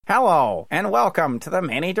Hello, and welcome to the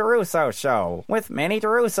Manny DeRusso Show with Manny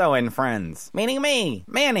DeRusso and friends. Meaning me,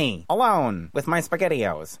 Manny, alone, with my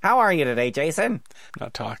SpaghettiOs. How are you today, Jason?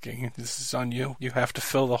 Not talking. This is on you. You have to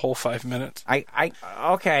fill the whole 5 minutes.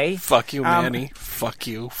 Okay. Fuck you, Manny. Fuck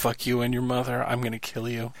you. Fuck you and your mother. I'm gonna kill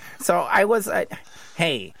you. So I was,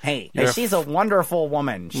 hey, she's a wonderful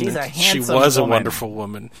woman. She's a handsome She was woman. a wonderful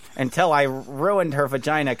woman. Until I ruined her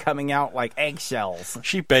vagina coming out like eggshells.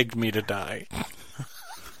 She begged me to die.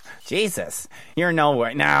 Jesus, you're no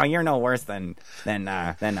worse than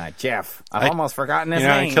Jeff. I've almost forgotten his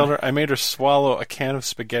name. I killed her. I made her swallow a can of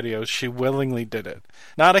SpaghettiOs. She willingly did it.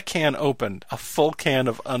 Not a can opened, a full can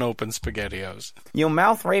of unopened SpaghettiOs. You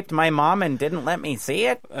mouth raped my mom and didn't let me see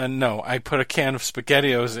it? No, I put a can of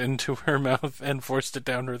SpaghettiOs into her mouth and forced it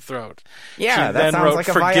down her throat. Yeah, she that then sounds wrote, like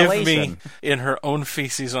a "Forgive violation." me," in her own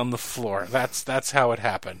feces on the floor. That's how it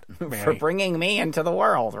happened. For bringing me into the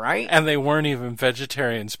world, right? And they weren't even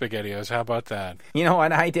vegetarian SpaghettiOs. How about that? You know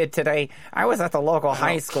what I did today? I was at the local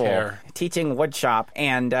high school teaching woodshop,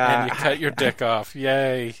 and you cut your dick off.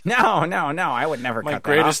 Yay. No, I would never cut that off.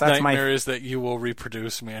 My greatest nightmare is that you will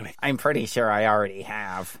reproduce, Manny. I'm pretty sure I already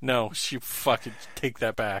have. No, you fucking take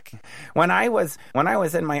that back. When I was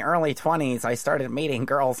in my early 20s, I started meeting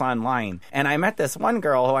girls online, and I met this one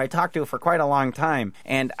girl who I talked to for quite a long time,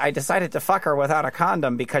 and I decided to fuck her without a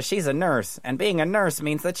condom because she's a nurse, and being a nurse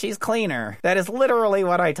means that she's cleaner. That is literally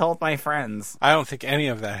what I told my friends. I don't think any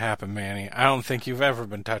of that happened, Manny. I don't think you've ever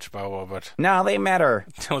been touched by a woman. No, they met her.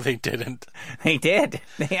 No, they didn't. They did.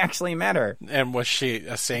 They actually met her. And was she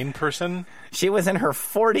a sane person? She was in her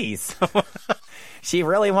 40s. She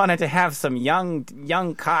really wanted to have some young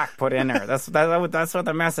cock put in her. That's what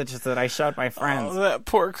the message is that I showed my friends. Oh, that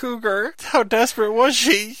poor cougar. How desperate was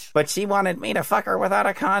she? But she wanted me to fuck her without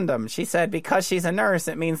a condom. She said because she's a nurse,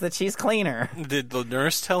 it means that she's cleaner. Did the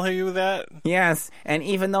nurse tell you that? Yes, and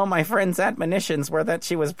even though my friend's admonitions were that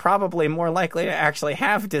she was probably more likely to actually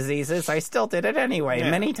have diseases, I still did it anyway,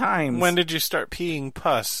 many times. When did you start peeing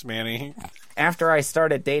pus, Manny? After I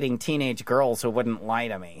started dating teenage girls who wouldn't lie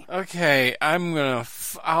to me. Okay, I'm gonna...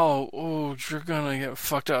 you're gonna get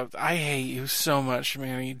fucked up. I hate you so much,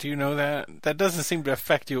 Manny. Do you know that? That doesn't seem to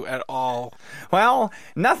affect you at all. Well,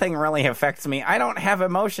 nothing really affects me. I don't have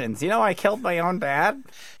emotions. You know, I killed my own dad?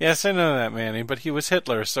 Yes, I know that, Manny, but he was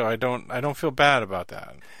Hitler, so I don't feel bad about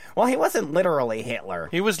that. Well, he wasn't literally Hitler.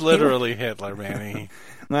 He was literally Hitler, Manny.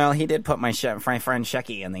 Well, he did put my friend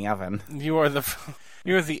Shecky in the oven.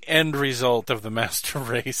 You're the end result of the master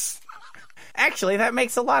race. Actually, that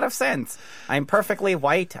makes a lot of sense. I'm perfectly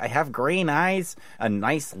white, I have green eyes, a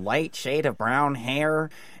nice light shade of brown hair,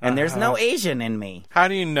 and there's no Asian in me. How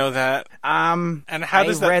do you know that? And how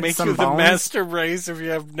does that make you the master race if you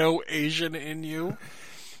have no Asian in you?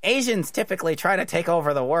 Asians typically try to take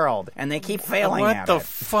over the world, and they keep failing at it. What the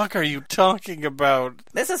fuck are you talking about?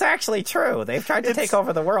 This is actually true. They've tried to take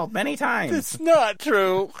over the world many times. It's not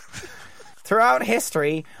true. Throughout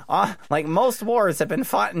history, like most wars have been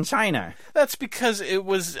fought in China. That's because it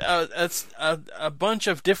was a bunch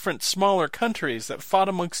of different smaller countries that fought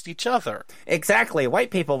amongst each other. Exactly.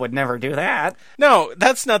 White people would never do that. No,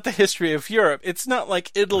 that's not the history of Europe. It's not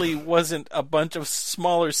like Italy wasn't a bunch of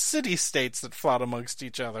smaller city-states that fought amongst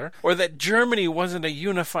each other, or that Germany wasn't a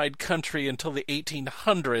unified country until the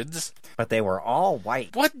 1800s. But they were all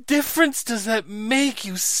white. What difference does that make,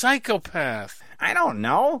 you psychopath? I don't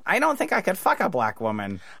know. I don't think I could fuck a black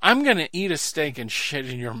woman. I'm gonna eat a steak and shit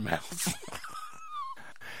in your mouth.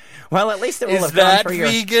 Well, at least it will have gone for your...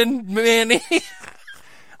 Is that vegan, Manny?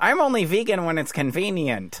 I'm only vegan when it's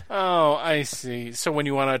convenient. Oh, I see. So when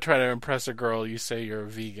you want to try to impress a girl, you say you're a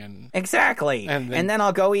vegan. Exactly. And then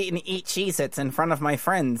I'll go eat Cheez-Its in front of my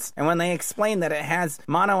friends. And when they explain that it has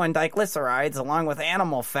mono and diglycerides along with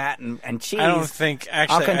animal fat and cheese... I think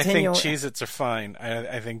Cheez-Its are fine.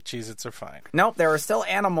 I think Cheez-Its are fine. Nope, there are still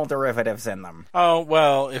animal derivatives in them. Oh,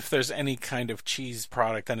 well, if there's any kind of cheese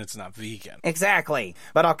product, then it's not vegan. Exactly.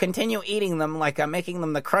 But I'll continue eating them like I'm making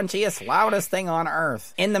them the crunchiest, loudest thing on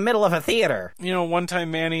earth. In the middle of a theater. You know, one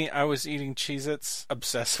time, Manny, I was eating Cheez-Its,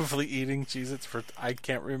 obsessively eating Cheez-Its for I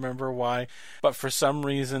can't remember why, but for some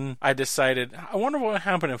reason I decided, I wonder what would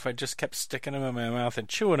happen if I just kept sticking them in my mouth and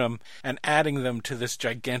chewing them and adding them to this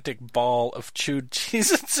gigantic ball of chewed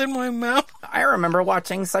Cheez-Its in my mouth. I remember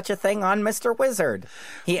watching such a thing on Mr. Wizard.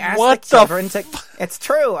 He asked the children to... It's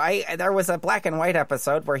true. There was a black and white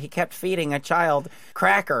episode where he kept feeding a child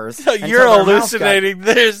crackers. You're hallucinating.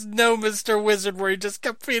 There's no Mr. Wizard where he just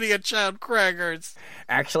kept feeding a child crackers.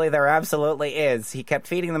 Actually, there absolutely is. He kept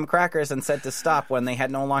feeding them crackers and said to stop when they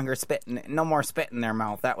had no more spit in their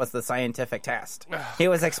mouth. That was the scientific test. He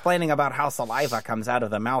was explaining about how saliva comes out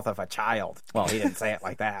of the mouth of a child. Well, he didn't say it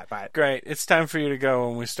like that, but... Great. It's time for you to go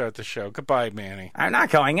when we start the show. Goodbye, Manny. I'm not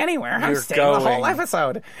going anywhere. I'm You're staying going. the whole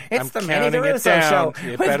episode. It's the Manny counting it DeRusso down. show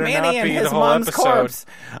It with better Manny not and be the his whole mom's episode. corpse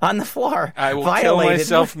on the floor. I will kill violated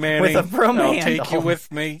myself, Manny. with a broom I'll handle. take you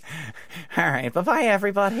with me. All right. Bye-bye,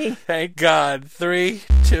 everybody. Thank God. 3,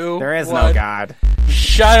 2, There is 1. no God.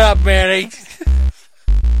 Shut up, Manny.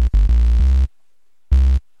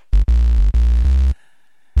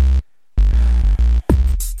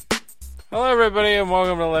 Hello, everybody, and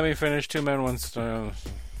welcome to Lemme Finish. 2 Men, 1 Stone.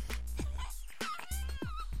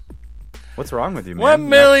 What's wrong with you, man? 1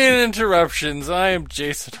 million interruptions. I am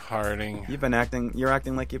Jason Harding. You're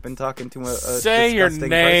acting like you've been talking to a Say your disgusting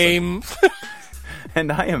name. person. And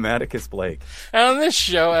I am Atticus Blake. And on this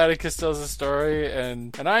show, Atticus tells a story,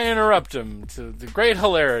 and I interrupt him to the great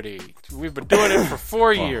hilarity. We've been doing it for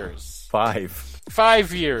 4 years. 5.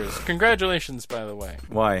 5 years. Congratulations, by the way.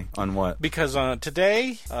 Why? On what? Because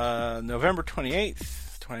today, November 28th,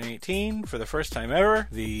 2018, for the first time ever,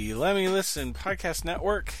 the Lemme Listen Podcast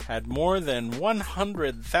Network had more than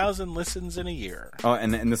 100,000 listens in a year. Oh,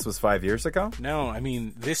 and this was 5 years ago? No, I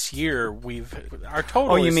mean, this year, our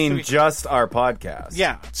total Oh, you is mean just our podcast?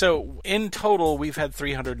 Yeah, so in total, we've had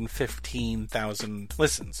 315,000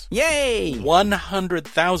 listens. Yay!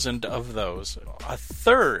 100,000 of those, a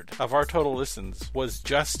third of our total listens, was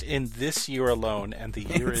just in this year alone, and the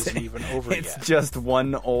year isn't even over yet. It's just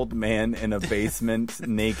one old man in a basement,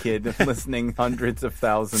 naked, listening hundreds of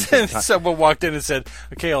thousands of times. Someone walked in and said,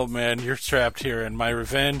 "Okay, old man, you're trapped here, and my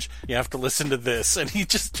revenge, you have to listen to this." And he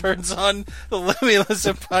just turns on the Lemme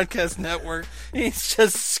Listen Podcast Network. He's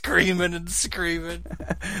just screaming and screaming.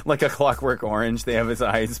 Like a Clockwork Orange, they have his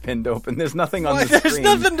eyes pinned open. There's nothing on the There's screen.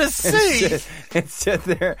 nothing to see. It's just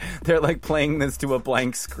they're like playing this to a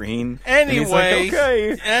blank screen. Anyway, and he's like,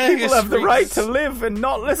 okay, people have the right to live and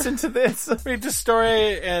not listen to this. Read the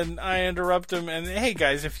story, and I interrupt him. And hey,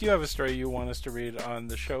 guys, if you have a story you want us to read on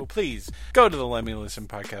the show, please go to the Lemme Listen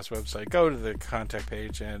Podcast website, go to the contact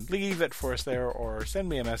page, and leave it for us there, or send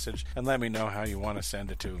me a message and let me know how you want to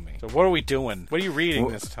send it to me. So what are we doing? What are you reading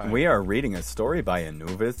this time? We are reading a story by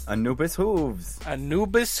Anubis Hooves.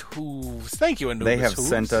 Anubis Hooves. Thank you, Anubis They have Hooves.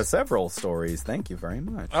 sent us several stories. Thank you very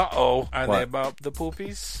much. Uh-oh. Are What? they about the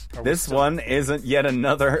poopies? This one isn't yet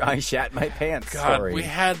another I shat my pants God, story. we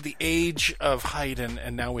had the age of Haydn,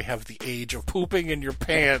 and now we have the age of pooping in your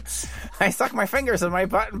pants. I stuck my fingers in my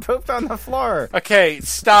butt and pooped on the floor. Okay,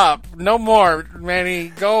 stop. No more, Manny.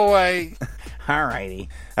 Go away. Alrighty.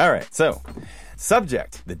 Alright, so...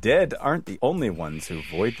 Subject: The dead aren't the only ones who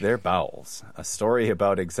void their bowels. A story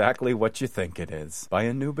about exactly what you think it is, by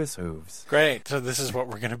Anubis Hooves. Great. So this is what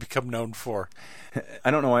we're going to become known for. I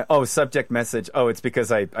don't know why. Oh, subject message. Oh, it's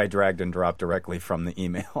because I dragged and dropped directly from the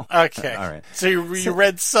email. Okay. All right. So you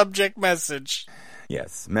read subject message.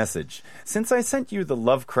 Yes, message. Since I sent you the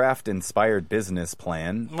Lovecraft-inspired business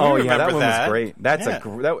plan... We oh, yeah, that remember one that. was great. That's Yeah.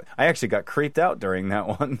 I actually got creeped out during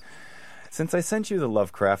that one. Since I sent you the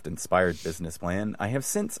Lovecraft-inspired business plan, I have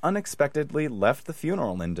since unexpectedly left the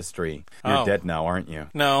funeral industry. You're dead now, aren't you?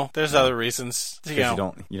 No, there's other reasons. Because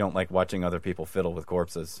you don't like watching other people fiddle with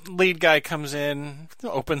corpses. Lead guy comes in,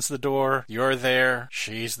 opens the door. You're there.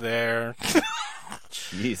 She's there.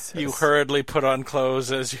 Jesus. You hurriedly put on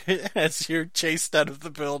clothes as you're chased out of the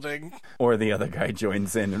building. Or the other guy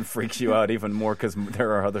joins in and freaks you out even more because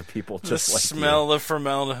there are other people just The like smell of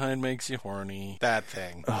formaldehyde makes you horny. That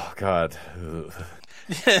thing. Oh, God.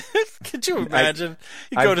 Could you imagine?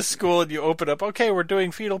 You go to school and you open up, okay, we're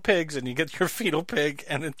doing fetal pigs, and you get your fetal pig,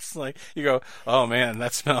 and it's like, you go, oh man,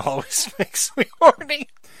 that smell always makes me horny.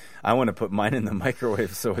 I want to put mine in the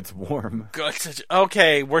microwave so it's warm. Good.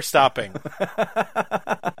 Okay, we're stopping.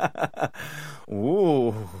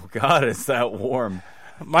 Ooh, God, is that warm.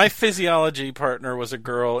 My physiology partner was a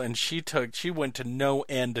girl, and she went to no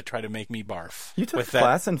end to try to make me barf. You took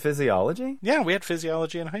class in physiology? Yeah, we had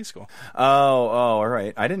physiology in high school. Oh, all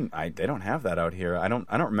right. They don't have that out here. I don't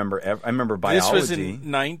remember. I remember biology. This was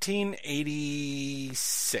in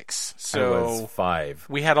 1986. So I was 5.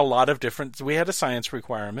 we had a lot of we had a science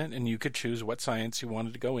requirement, and you could choose what science you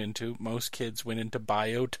wanted to go into. Most kids went into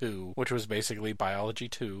Bio 2, which was basically Biology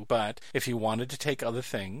 2. But if you wanted to take other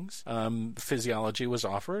things, physiology was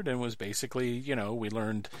offered, and was basically, we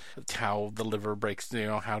learned how the liver breaks,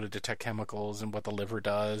 how to detect chemicals and what the liver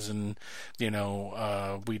does, and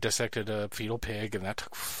we dissected a fetal pig, and that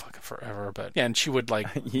took fucking forever. But yeah, and she would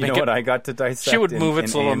what I got to dissect. She would move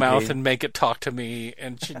its little AMP? mouth and make it talk to me,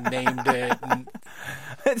 and she named it. And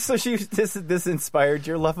So this inspired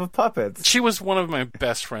your love of puppets. She was one of my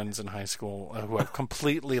best friends in high school who I've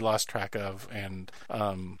completely lost track of. And,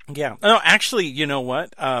 yeah. No, actually, you know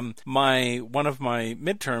what? One of my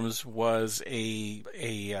midterms was a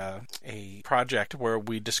project where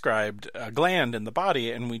we described a gland in the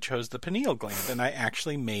body, and we chose the pineal gland. And I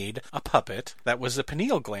actually made a puppet that was the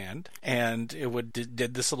pineal gland, and it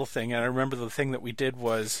did this little thing. And I remember the thing that we did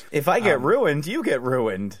was, if I get ruined, you get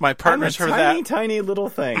ruined. My partners I'm a for tiny, that, tiny little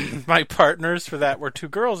thing. My partners for that were two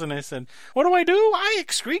girls, and I said, "What do? I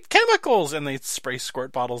excrete chemicals," and they spray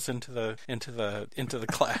squirt bottles into the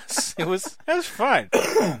class. It was fun.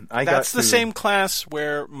 That's the same class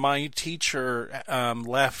where my teacher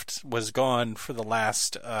was gone for the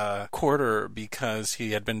last quarter because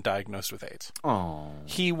he had been diagnosed with AIDS. Oh,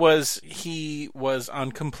 he was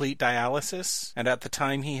on complete dialysis, and at the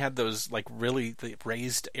time he had those like really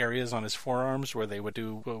raised areas on his forearms where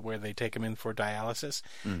they take him in for dialysis,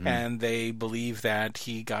 and they believe that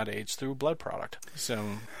he got AIDS through blood product. So,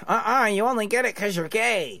 you only get it because you're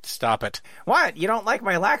gay. Stop it. What? You don't like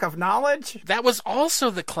my lack of knowledge? That was also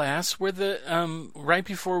the class where right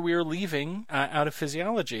before we were leaving out of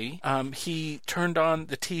physiology, he turned on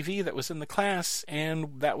the TV that was in the class,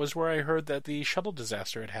 and that was where I heard that the shuttle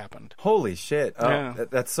disaster had happened. Holy shit. Oh, yeah.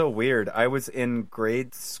 That's so weird. I was in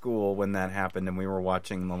grade school when that happened, and we were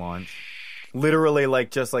watching the launch. Literally,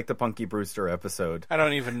 just like the Punky Brewster episode. I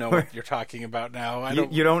don't even know what you're talking about now.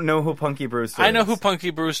 You don't know who Punky Brewster is? I know who Punky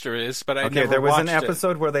Brewster is, but I never watched it. Okay, there was an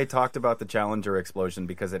episode where they talked about the Challenger explosion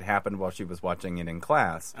because it happened while she was watching it in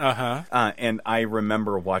class. And I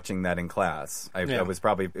remember watching that in class. It was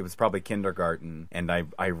probably kindergarten, and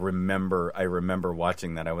I remember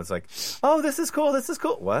watching that. I was like, "Oh, this is cool. This is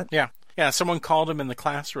cool." What? Yeah. Yeah, someone called him in the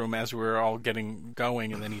classroom as we were all getting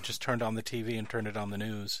going, and then he just turned on the TV and turned it on the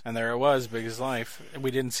news. And there it was, big as life.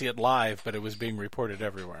 We didn't see it live, but it was being reported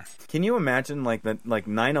everywhere. Can you imagine,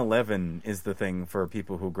 9/11 is the thing for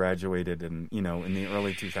people who graduated in the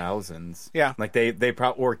early 2000s? Yeah.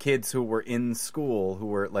 Or kids who were in school, who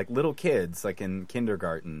were, little kids, in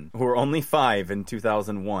kindergarten, who were only 5 in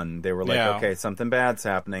 2001. They were okay, something bad's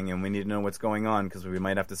happening, and we need to know what's going on, because we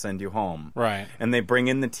might have to send you home. Right. And they bring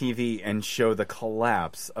in the TV and show the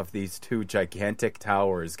collapse of these two gigantic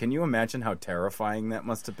towers. Can you imagine how terrifying that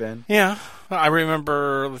must have been? Yeah. I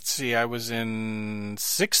remember, I was in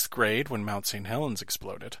 6th grade when Mount St. Helens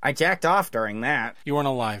exploded. I jacked off during that. You weren't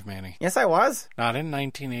alive, Manny. Yes, I was. Not in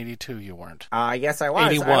 1982, you weren't. Yes, I was.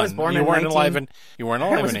 81. I was born you weren't alive in 81.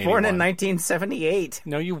 I was born in 1978.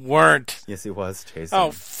 No, you weren't. Yes, he was, Jason. Oh,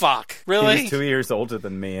 fuck. Really? He was 2 years older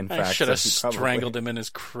than me, in fact. I should have strangled him in his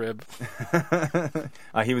crib.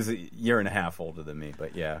 He was a year and a half older than me,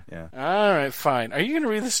 but yeah. All right, fine. Are you going to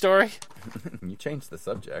read the story? You changed the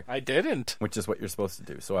subject. I didn't. Which is what you're supposed to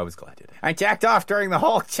do, so I was glad you did. I jacked off during the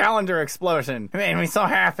whole Challenger explosion. It made me so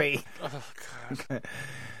happy. Oh, God.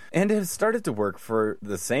 And has started to work for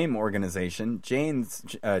the same organization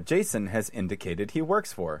Jason has indicated he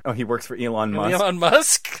works for. Oh, he works for Elon Musk? Elon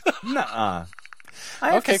Musk? Nuh-uh.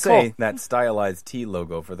 I have to say that stylized T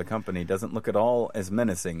logo for the company doesn't look at all as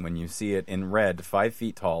menacing when you see it in red, 5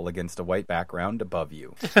 feet tall against a white background above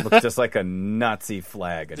you. Looks just like a Nazi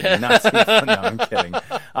flag. No, I'm kidding.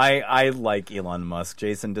 I like Elon Musk.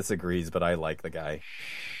 Jason disagrees, but I like the guy.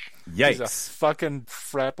 Yikes. He's a fucking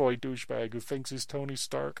frat boy douchebag who thinks he's Tony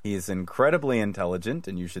Stark. He's incredibly intelligent,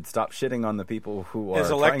 and you should stop shitting on the people who are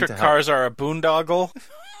His electric cars are a boondoggle.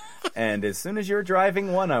 And as soon as you're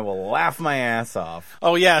driving one, I will laugh my ass off.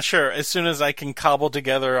 Oh, yeah, sure. As soon as I can cobble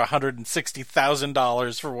together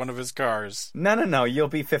 $160,000 for one of his cars. No. You'll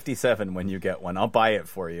be 57 when you get one. I'll buy it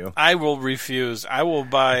for you. I will refuse. I will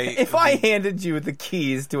buy... If I handed you the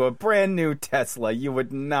keys to a brand new Tesla, you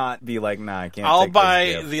would not be like, nah, I can't I'll take buy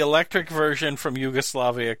this gift. the electric version from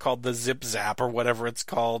Yugoslavia called the Zip Zap or whatever it's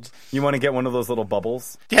called. You want to get one of those little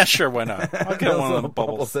bubbles? Yeah, sure, why not? I'll get one of the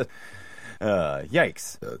bubbles.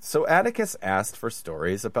 Yikes. So Atticus asked for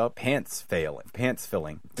stories about pants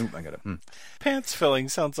filling. Ooh, I got it. Pants filling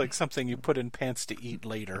sounds like something you put in pants to eat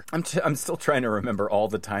later. I'm still trying to remember all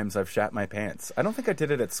the times I've shat my pants. I don't think I did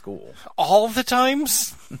it at school. All the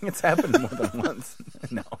times? It's happened more than once.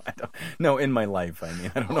 No, I don't. No, in my life, I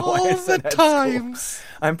mean. I don't know why I said all the at times. School.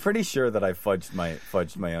 I'm pretty sure that I fudged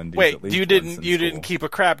my undies. Wait, at least you didn't keep a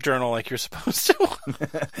crap journal like you're supposed to?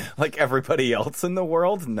 Like everybody else in the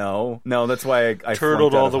world? No, that's why I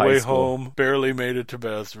turtled all the way school. home, barely made it to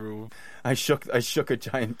bathroom. I shook a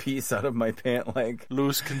giant piece out of my pant leg.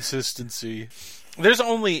 Loose consistency. There's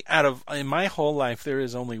only in my whole life there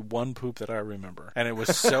is only one poop that I remember, and it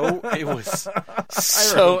was so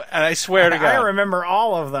and I swear to God, I remember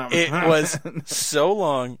all of them. It was so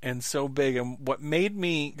long and so big, and what made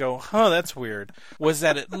me go, that's weird, was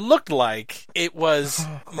that it looked like it was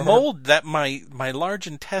that my large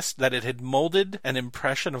intestine, that it had molded an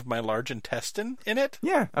impression of my large intestine in it.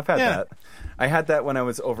 Yeah, I've had that. I had that when I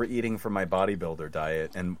was overeating for my bodybuilder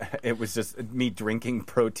diet, and it was just me drinking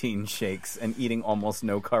protein shakes and eating almost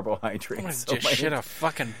no carbohydrates. So shit a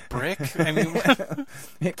fucking brick. I mean,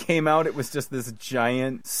 it came out. It was just this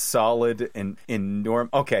giant, solid, and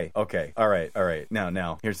enormous. Okay, all right.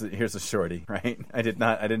 Now, here's a shorty. Right? I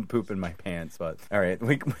didn't poop in my pants, but all right.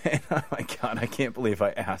 Oh my God, I can't believe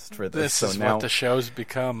I asked for this. This is now, what the show's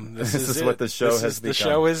become. This is what the show has become. The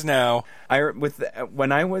show is now.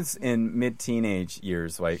 When I was in mid-teenage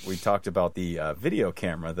years, like we talked about the video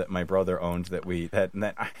camera that my brother owned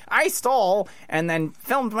that I stole and then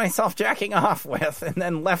filmed myself jacking off with, and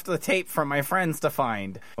then left the tape for my friends to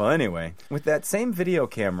find. Well, anyway, with that same video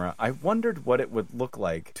camera, I wondered what it would look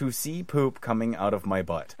like to see poop coming out of my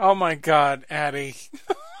butt. Oh my God, Atti.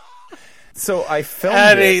 So I filmed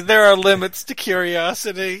Atti, it. there are limits to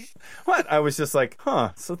curiosity. What? I was just like,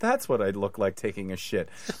 so that's what I'd look like taking a shit.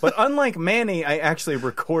 But unlike Manny, I actually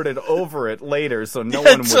recorded over it later so no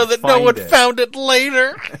one would so that find no one it. found it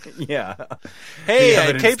later. Yeah. Hey,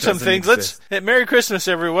 I taped some things. Merry Christmas,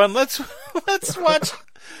 everyone. Let's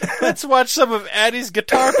watch some of Atti's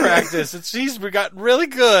guitar practice. He's gotten really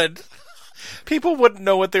good. People wouldn't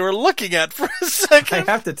know what they were looking at for a second.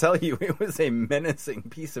 I have to tell you, it was a menacing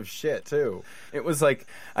piece of shit, too. It was like,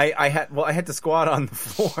 I had to squat on the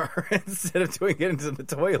floor instead of doing it into the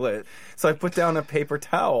toilet. So I put down a paper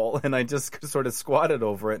towel, and I just sort of squatted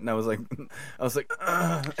over it, and I was like,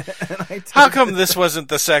 How come this wasn't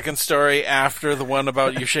the second story after the one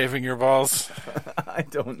about you shaving your balls? I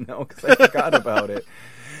don't know, because I forgot about it.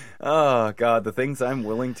 Oh, God, the things I'm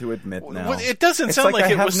willing to admit now. Well, it doesn't sound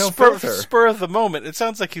like it was spur of the moment. It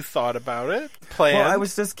sounds like you thought about it, planned. Well, I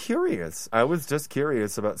was just curious.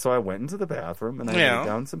 So I went into the bathroom, and I laid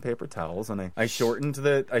down some paper towels, and I put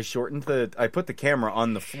the camera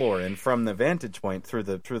on the floor, and from the vantage point through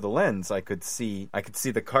the lens, I could see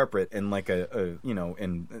the carpet in like the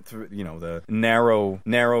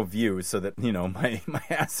narrow view, so that, my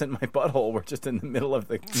ass and my butthole were just in the middle of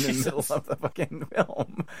the fucking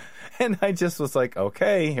film. And I just was like,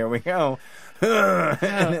 okay, here we go.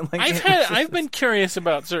 I've been curious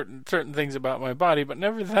about certain things about my body, but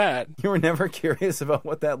never that. You were never curious about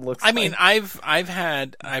what that looks like. I mean, I've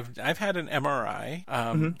had an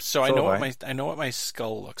MRI, so I know what my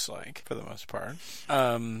skull looks like for the most part,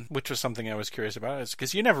 which was something I was curious about. Is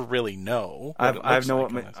because you never really know. I've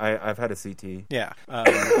had a CT. Yeah,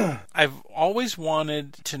 I've always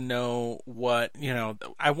wanted to know what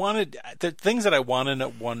the things that I want to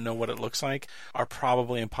know what it looks like are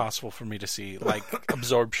probably impossible for me to see. Like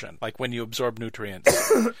absorption, like when you absorb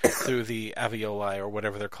nutrients through the alveoli or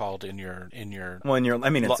whatever they're called in your. Well,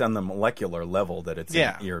 it's on the molecular level that it's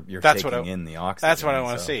you're taking in the oxygen. That's what I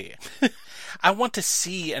want to see. I want to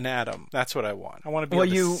see an atom. That's what I want. I want to be able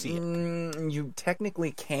to see it. You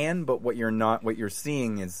technically can, but what you're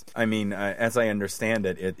seeing is, as I understand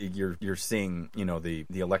it, you're seeing, the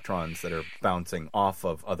electrons that are bouncing off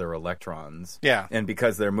of other electrons. Yeah. And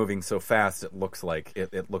because they're moving so fast, it looks like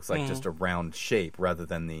just a round shape rather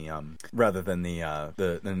than the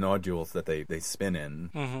nodules that they spin in.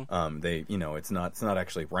 Mm-hmm. It's not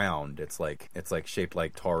actually round. It's like shaped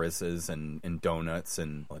like toruses and donuts,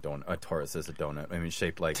 and a torus is a donut.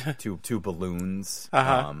 Shaped like two balloons.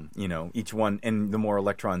 Each one, and the more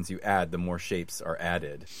electrons you add, the more shapes are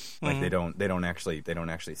added. Like they don't actually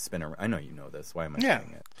spin around. I know you know this. Why am I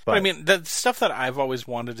saying it? But the stuff that I've always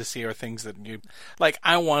wanted to see are things that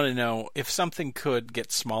I want to know if something could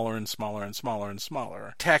get smaller and smaller and smaller and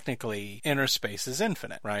smaller. Technically, inner space is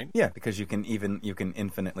infinite, right? Yeah, because you can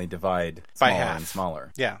infinitely divide by smaller half and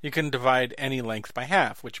smaller. Yeah, you can divide any length by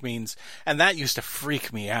half, which means, and that used to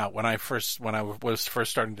freak me out when I was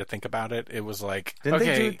first starting to think about it. It was like,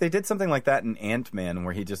 they did something like that in Ant-Man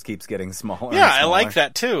where he just keeps getting smaller. Yeah, and smaller. I like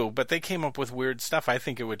that too, but they came up with weird stuff. I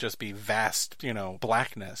think it would just be vast,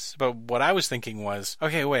 blackness. But what I was thinking was,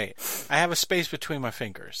 okay, wait, I have a space between my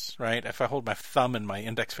fingers, right? If I hold my thumb and my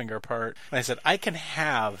index finger apart, and I said, I can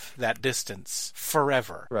have that distance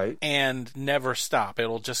forever. Right. And never stop.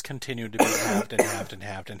 It'll just continue to be halved and halved and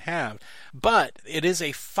halved and halved. But it is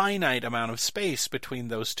a finite amount of space between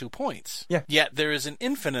those 2 points. space. Yeah. Yet there is an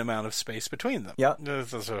infinite amount of space between them. Yeah.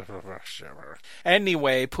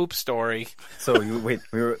 Anyway, poop story. So we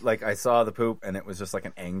were like, I saw the poop, and it was just like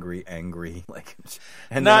an angry, like.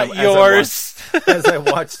 And Not then yours. As I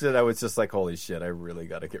watched it, I was just like, holy shit, I really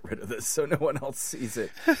got to get rid of this so no one else sees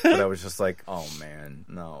it. But I was just like, oh man,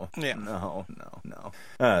 no, Yeah. no.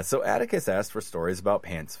 So Atticus asked for stories about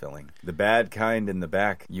pants filling. The bad kind in the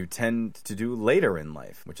back you tend to do later in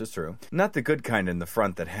life, which is true. Not the good kind in the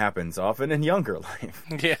front that happens often in younger life.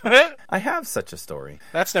 Yeah. I have such a story.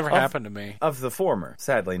 That's never happened to me. Of the former,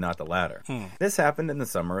 sadly not the latter. This happened in the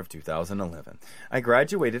summer of 2011. I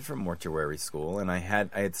graduated from mortuary school, and I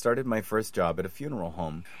had started my first job at a funeral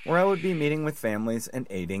home where I would be meeting with families and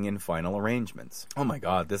aiding in final arrangements. Oh my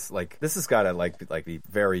god, this has got to be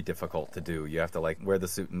very difficult to do. You have to wear the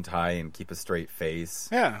suit and tie and keep a straight face.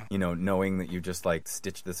 Yeah. You know, knowing that you just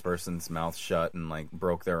stitched this person's mouth shut and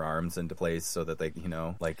broke their arms into place so that they,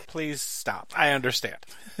 Please stop. I understand.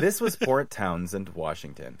 This was Port Townsend,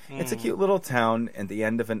 Washington. It's a cute little town at the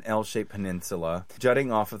end of an L-shaped peninsula,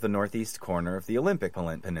 jutting off of the northeast corner of the Olympic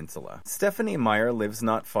Peninsula. Stephanie Meyer lives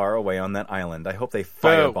not far away on that island. I hope they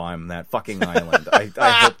firebomb that fucking island.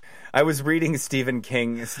 I was reading Stephen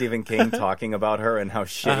King talking about her and how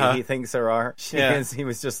shitty he thinks her are. He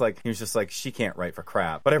was just like, she can't write for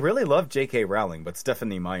crap. But I really love J.K. Rowling, but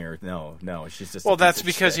Stephanie Meyer, no, she's just. Well, that's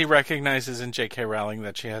because he recognizes in J.K. Rowling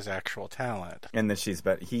that she has actual talent, and that she's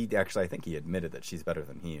better. I think he admitted that she's better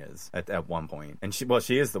than he is at one point. And she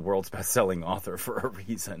is the world's best-selling author for a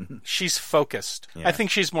reason. She's focused. Yeah. I think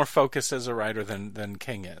she's more focused as a writer than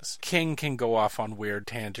King is. King can go off on weird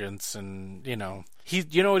tangents and, you know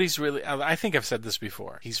what he's really... I think I've said this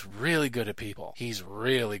before. He's really good at people.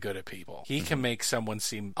 He can make someone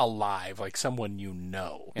seem alive, like someone you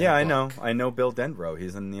know. Yeah, I know. I know Bill Denbrough.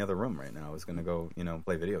 He's in the other room right now. I was going to go,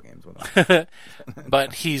 play video games with him.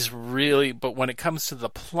 But when it comes to the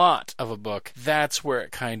plot of a book, that's where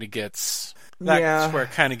it kind of gets... That's where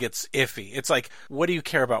it kind of gets iffy. It's like, what do you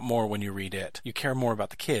care about more when you read it? You care more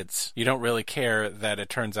about the kids. You don't really care that it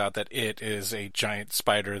turns out that it is a giant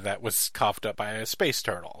spider that was coughed up by a space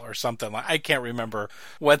turtle or something. I can't remember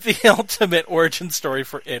what the ultimate origin story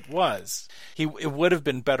for it was. It would have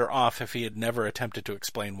been better off if he had never attempted to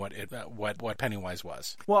explain what Pennywise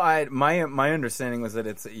was. Well, my understanding was that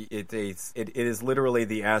it is literally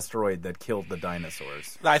the asteroid that killed the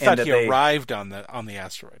dinosaurs. I thought he arrived on the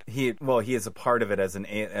asteroid. He is a part of it as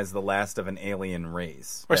the last of an alien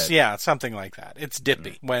race. Or, yeah, something like that. It's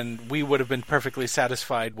dippy. When we would have been perfectly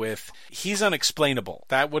satisfied with he's unexplainable.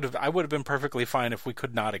 I would have been perfectly fine if we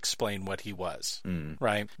could not explain what he was.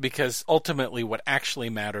 Right? Because ultimately what actually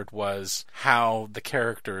mattered was how the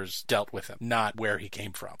characters dealt with him, not where he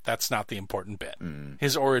came from. That's not the important bit.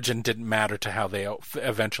 His origin didn't matter to how they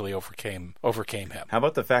eventually overcame him. How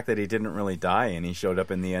about the fact that he didn't really die and he showed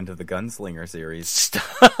up in the end of the Gunslinger series?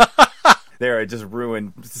 There, I just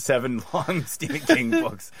ruined 7 long Stephen King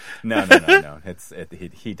books. No.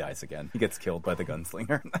 He dies again. He gets killed by the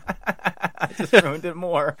gunslinger. I just ruined it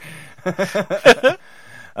more.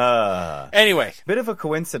 Anyway. Bit of a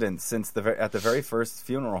coincidence, since at the very first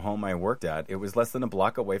funeral home I worked at, it was less than a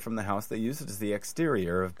block away from the house they used as the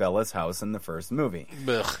exterior of Bella's house in the first movie.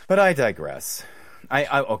 Ugh. But I digress.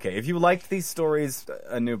 Okay, if you liked these stories,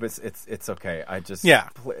 Anubis, it's okay. I just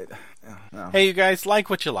Hey, you guys, like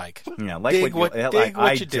what you like. Yeah,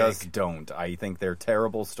 I just don't. I think they're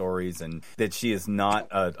terrible stories, and that she is not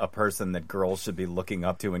a person that girls should be looking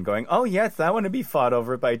up to and going, "Oh yes, I want to be fought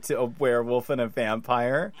over by a werewolf and a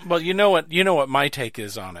vampire." Well, you know what my take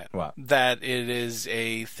is on it. What? That it is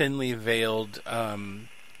a thinly veiled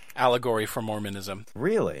allegory for Mormonism.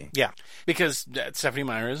 Really? Yeah, because Stephanie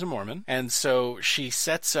Meyer is a Mormon, and so she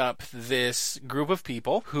sets up this group of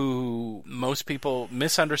people who most people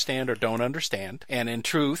misunderstand or don't understand, and in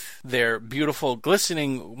truth, they're beautiful,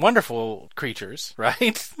 glistening, wonderful creatures,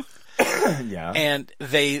 right? Yeah. And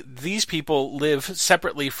these people live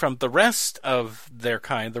separately from the rest of their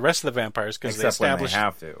kind, the rest of the vampires, because they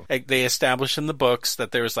establish in the books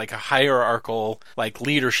that there's like a hierarchical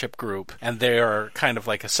leadership group, and they are kind of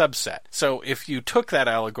like a subset. So if you took that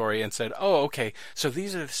allegory and said, "Oh, okay, so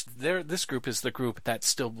this group is the group that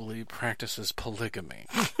still practices polygamy."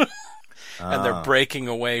 And they're breaking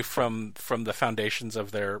away from the foundations of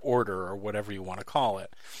their order, or whatever you want to call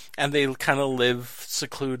it. And they kind of live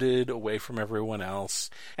secluded away from everyone else.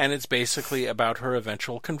 And it's basically about her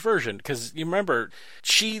eventual conversion. Because you remember,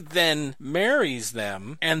 she then marries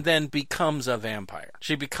them and then becomes a vampire.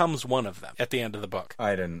 She becomes one of them at the end of the book.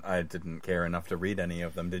 I didn't care enough to read any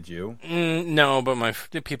of them, did you? No, but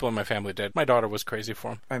the people in my family did. My daughter was crazy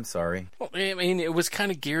for them. I'm sorry. Well, I mean, it was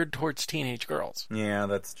kind of geared towards teenage girls. Yeah,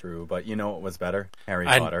 that's true. But but you know what was better? Harry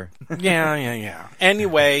Potter. Yeah.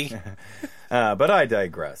 Anyway. But I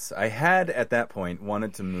digress. I had, at that point,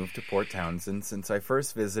 wanted to move to Port Townsend since I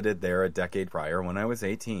first visited there a decade prior when I was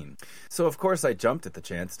 18. So, of course, I jumped at the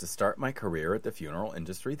chance to start my career at the funeral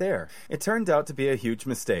industry there. It turned out to be a huge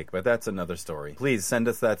mistake, but that's another story. Please send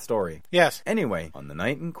us that story. Yes. Anyway, on the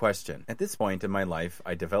night in question, at this point in my life,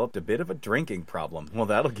 I developed a bit of a drinking problem. Well,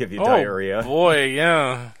 that'll give you diarrhea. Oh, boy,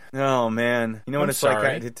 yeah. Oh, man. You know what it's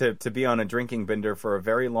sorry. like to be on a drinking bender for a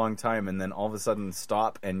very long time and then all of a sudden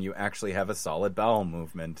stop and you actually have a solid bowel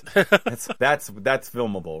movement. That's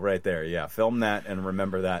filmable right there. Yeah, film that and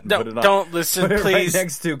remember that. And put it on, don't listen, put it please. Right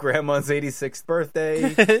next to Grandma's 86th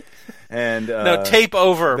birthday. And no, tape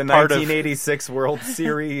over the part 1986 World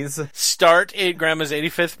Series. Start at Grandma's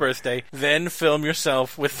 85th birthday, then film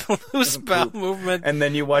yourself with loose bowel movement. And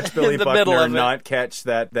then you watch Billy the middle Buckner of it. not catch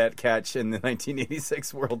that catch in the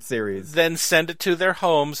 1986 World Series. Then send it to their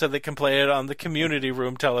home so they can play it on the community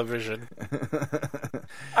room television.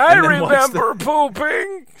 I remember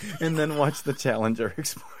pooping. And then watch the Challenger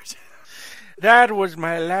explosion. That was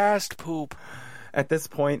my last poop. At this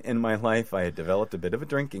point in my life, I had developed a bit of a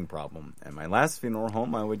drinking problem. At my last funeral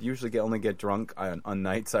home, I would usually only get drunk on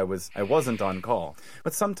nights I wasn't on call.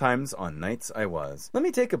 But sometimes on nights I was. Let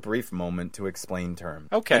me take a brief moment to explain terms.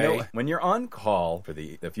 Okay. When you're on call for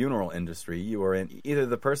the funeral industry, you are either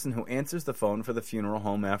the person who answers the phone for the funeral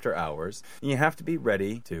home after hours, and you have to be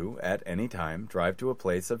ready to, at any time, drive to a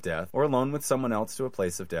place of death, or alone with someone else to a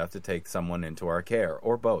place of death to take someone into our care,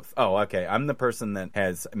 or both. Oh, okay. I'm the person that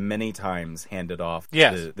has many times handed off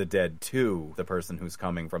the dead to the person who's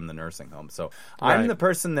coming from the nursing home. So I'm the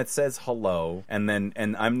person that says hello, and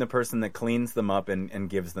I'm the person that cleans them up and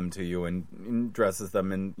gives them to you and dresses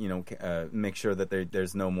them and make sure that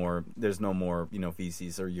there's no more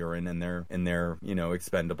feces or urine in their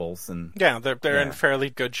expendables, and they're in fairly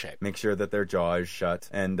good shape. Make sure that their jaw is shut,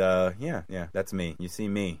 and that's me. You see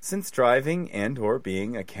me. Since driving and or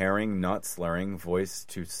being a caring, not slurring voice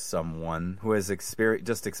to someone who has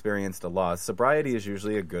just experienced a loss, sobriety is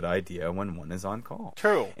usually a good idea when one is on call.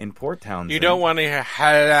 True. In Port Townsend, You don't want to hear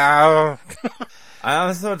hello.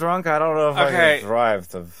 I'm so drunk I don't know if I can drive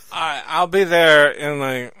to. I'll be there in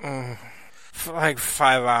like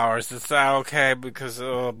 5 hours. Is that okay? Because,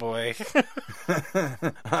 oh boy. I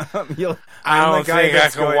don't think I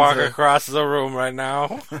can walk across the room right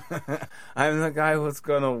now. I'm the guy who's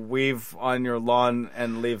going to weave on your lawn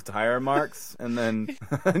and leave tire marks, and then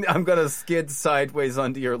I'm going to skid sideways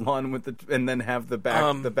onto your lawn and then have the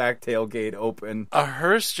back tailgate open. A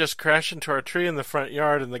hearse just crashed into our tree in the front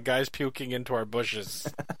yard, and the guy's puking into our bushes.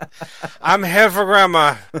 I'm here for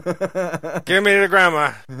Grandma. Give me the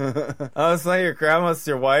Grandma. Oh, it's not your grandma, it's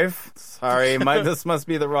your wife? Sorry, this must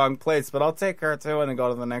be the wrong place, but I'll take her too and go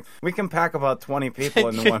to the next. We can pack about 20 people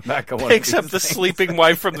into one back of one. Picks up the sleeping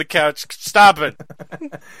wife from the couch. Stop it!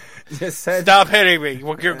 Stop hitting me.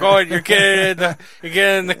 You're getting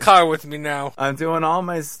in the car with me now. I'm doing all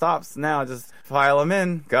my stops now. Just file them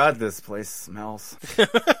in. God, this place smells.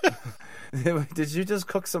 Did you just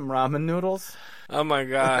cook some ramen noodles? Oh my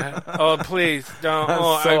God. Oh, please don't.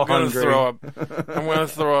 I'm going to throw up. I'm going to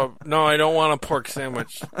throw up. No, I don't want a pork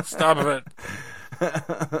sandwich. Stop it.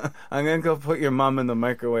 I'm going to go put your mom in the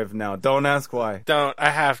microwave now. Don't ask why. Don't. I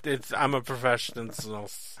have to. I'm a professional.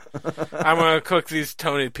 I'm going to cook these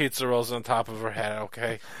Tony pizza rolls on top of her head,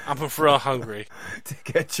 okay? I'm real hungry. To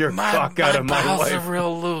get your cock out of my wife. My life. are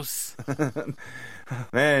real loose.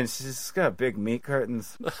 Man, she's got big meat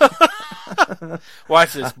curtains.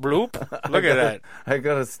 Watch this. Bloop. Look at that. I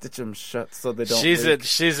gotta stitch them shut so they don't leak.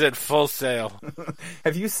 She's at full sail.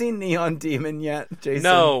 Have you seen Neon Demon yet, Jason?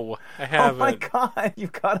 No, I haven't. Oh my God, you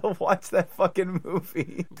gotta watch that fucking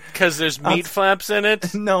movie. Because there's meat flaps in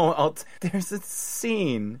it? No, there's a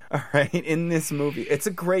scene, all right, in this movie. It's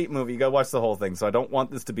a great movie. You gotta watch the whole thing, so I don't want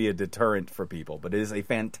this to be a deterrent for people, but it is a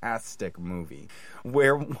fantastic movie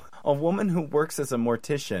where a woman who works as a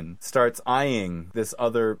mortician starts eyeing this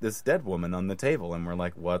dead woman on the table, and we're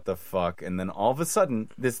like, what the fuck? And then all of a sudden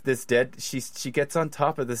she gets on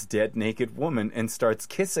top of this dead naked woman and starts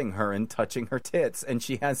kissing her and touching her tits, and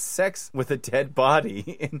she has sex with a dead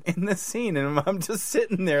body in the scene, and I'm just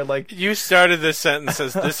sitting there like, you started this sentence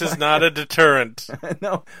as this is not a deterrent.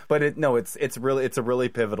 No, but it's a really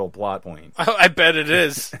pivotal plot point. Oh, I bet it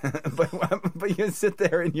is. but you sit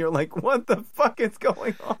there and you're like, what the fuck is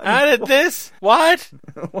going on? How did this? What?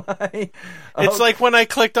 Why? It's like when I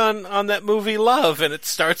clicked on that movie Love, and it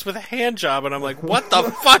starts with a hand job, and I'm like, what the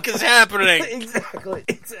fuck is happening? Exactly.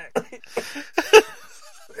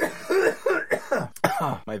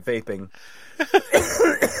 My vaping.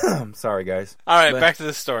 I'm sorry, guys. All right, back to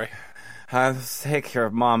the story. Let's take your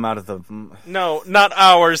mom out of the... No, not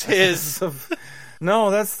ours, his.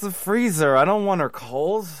 No, that's the freezer. I don't want her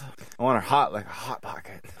cold. I want her hot, like a hot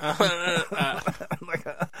pocket. like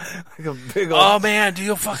a big old... Oh, man, do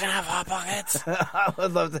you fucking have Hot Pockets? I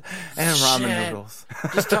would love to... And ramen noodles.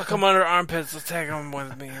 Just tuck them under armpits. Let's take them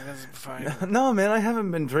with me. That's fine. No, man, I haven't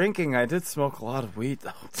been drinking. I did smoke a lot of weed,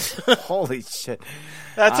 though. Holy shit.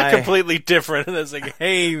 That's a completely different... It's like,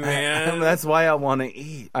 hey, man. That's why I want to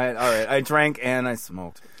eat. All right, I drank and I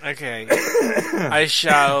smoked. Okay. I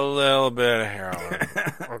shot a little bit of heroin.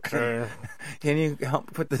 Okay. Can you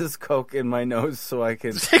help put this Coke in my nose so I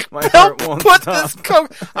can... My Help heart won't put stop. this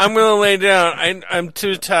Coke... I'm going to lay down. I'm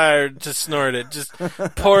too tired to snort it. Just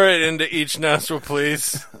pour it into each nostril,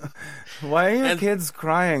 please. Why are your kids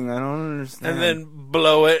crying? I don't understand. And then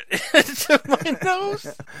blow it into my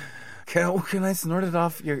nose. Can I snort it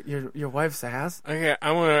off your wife's ass?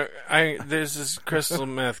 Okay, there's this crystal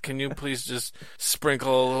meth. Can you please just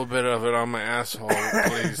sprinkle a little bit of it on my asshole,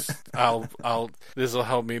 please? This'll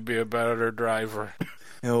help me be a better driver.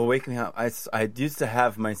 It'll wake me up. I used to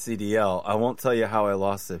have my CDL. I won't tell you how I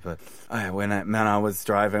lost it, but I was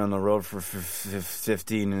driving on the road for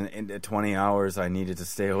 15 and 20 hours. I needed to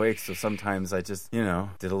stay awake, so sometimes I just, did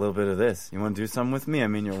a little bit of this. You want to do something with me? I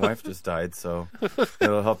mean, your wife just died, so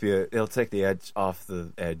it'll help you. It'll take the edge off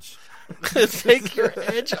the edge. Take your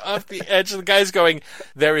edge off the edge. The guy's going,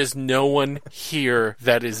 there is no one here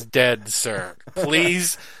that is dead, sir.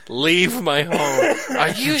 Please leave my home. Are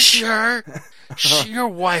you sure? Your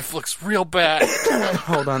wife looks real bad.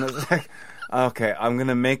 Hold on a sec. Okay, I'm going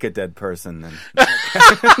to make a dead person then.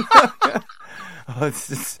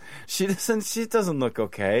 She doesn't look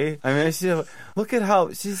okay. I mean, look at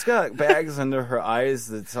how she's got bags under her eyes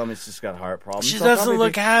that tell me she's got heart problems. She doesn't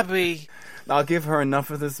look happy. I'll give her enough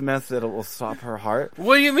of this meth that it will stop her heart.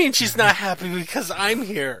 What do you mean she's not happy because I'm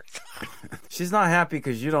here? She's not happy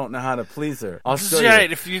because you don't know how to please her. I'll show right,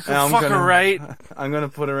 you. if you can fuck her right. I'm going to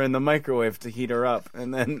put her in the microwave to heat her up,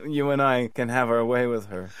 and then you and I can have our way with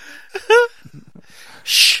her.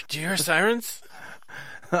 Shh, do you hear sirens?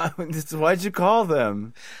 Why'd you call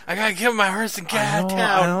them? I gotta give my horse and get out of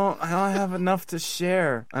town. I don't have enough to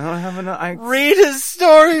share. I don't have enough. Read his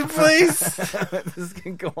story, please. This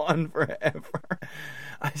can go on forever.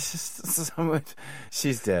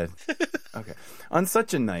 She's dead. Okay. On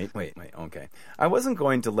such a night, wait, okay. I wasn't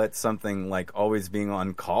going to let something like always being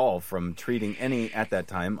on call from treating any, at that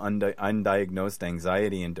time, undiagnosed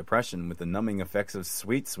anxiety and depression with the numbing effects of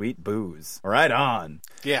sweet, sweet booze. Right on.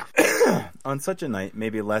 Yeah. On such a night,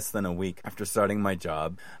 maybe less than a week after starting my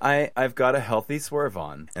job, I've got a healthy swerve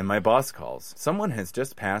on, and my boss calls. Someone has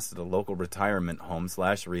just passed at a local retirement home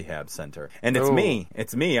 / rehab center. And it's me.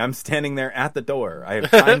 It's me. I'm standing there at the door. I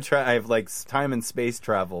have time and space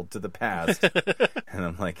traveled to the past. And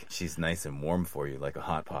I'm like, she's nice and warm for you, like a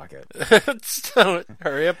hot pocket. So,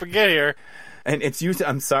 hurry up and get here. And it's usually,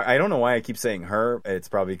 I'm sorry, I don't know why I keep saying her. It's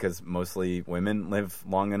probably because mostly women live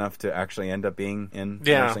long enough to actually end up being in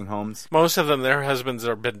nursing homes. Most of them, their husbands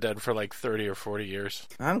have been dead for like 30 or 40 years.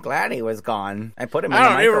 I'm glad he was gone. I put him in the I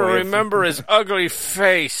don't even microwave. remember his ugly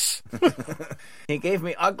face. He gave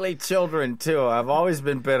me ugly children, too. I've always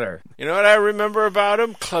been bitter. You know what I remember about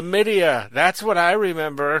him? Chlamydia. That's what I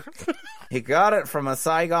remember. He got it from a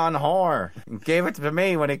Saigon whore and gave it to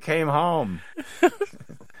me when he came home.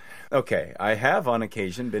 Okay, I have on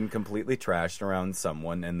occasion been completely trashed around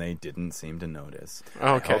someone and they didn't seem to notice.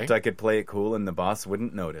 Okay. I hoped I could play it cool and the boss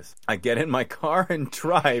wouldn't notice. I get in my car and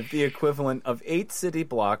drive the equivalent of 8 city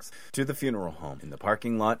blocks to the funeral home. In the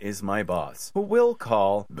parking lot is my boss, who will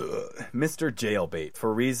call Mr. Jailbait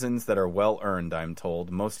for reasons that are well earned, I'm told.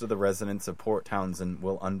 Most of the residents of Port Townsend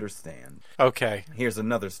will understand. Okay. Here's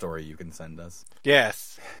another story you can send us.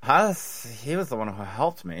 Yes. He was the one who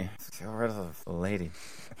helped me get rid of the lady.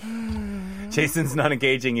 Jason's not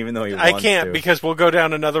engaging even though he wants to. I can't because we'll go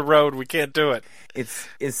down another road. We can't do it.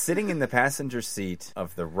 Is sitting in the passenger seat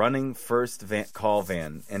of the running first call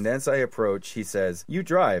van, and as I approach, he says, "You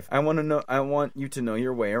drive. I want you to know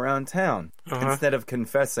your way around town." Instead of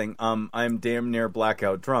confessing, I'm damn near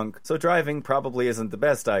blackout drunk, so driving probably isn't the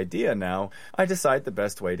best idea now, I decide the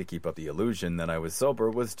best way to keep up the illusion that I was sober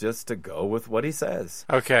was just to go with what he says.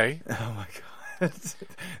 Okay. Oh my god.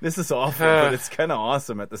 This is awful, but it's kind of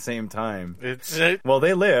awesome at the same time. Well,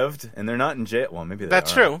 they lived, and they're not in jail. Well, maybe they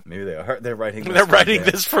That's are. true. Maybe they are. They're writing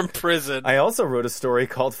this from prison. I also wrote a story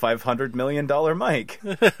called $500 Million Mike.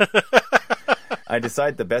 I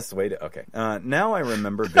decide the best way to... Okay. Now I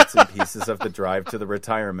remember bits and pieces of the drive to the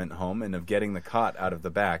retirement home and of getting the cot out of the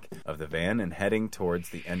back of the van and heading towards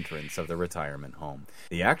the entrance of the retirement home.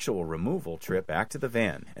 The actual removal trip back to the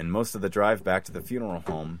van and most of the drive back to the funeral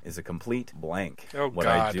home is a complete blank. Oh, what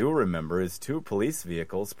God. I do remember is 2 police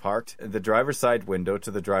vehicles parked the driver's side window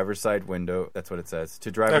to the driver's side window. That's what it says.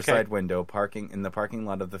 To driver's side window parking in the parking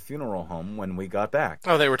lot of the funeral home when we got back.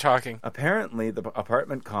 Oh, they were talking. Apparently, the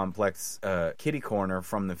apartment complex kitty corner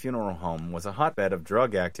from the funeral home was a hotbed of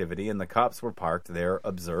drug activity, and the cops were parked there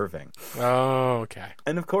observing. Oh, okay.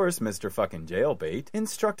 And of course, Mr. fucking Jailbait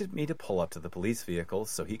instructed me to pull up to the police vehicle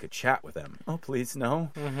so he could chat with them. Oh, please, no.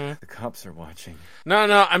 Mm-hmm. The cops are watching.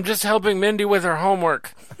 No, I'm just helping Mindy with her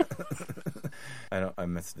homework. I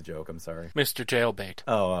missed the joke. I'm sorry. Mr. Jailbait.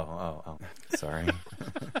 Oh. Sorry.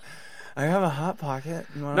 I have a Hot Pocket.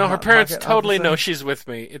 No, her parents totally know she's with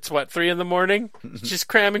me. It's 3 a.m? She's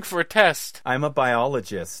cramming for a test. I'm a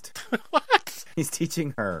biologist. What? He's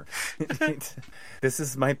teaching her. This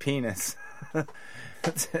is my penis.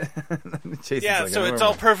 Yeah, so it's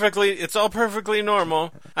all perfectly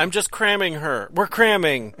normal. I'm just cramming her. We're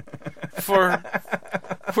cramming for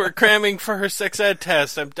her sex ed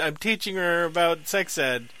test. I'm teaching her about sex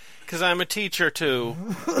ed because I'm a teacher too.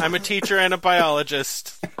 I'm a teacher and a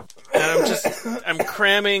biologist. And I'm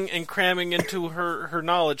cramming into her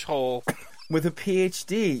knowledge hole. With a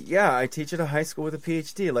PhD. Yeah, I teach at a high school with a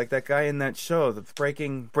PhD, like that guy in that show that's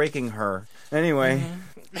breaking her. Anyway.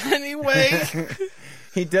 Mm-hmm. Anyway.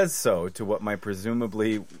 He does so to what my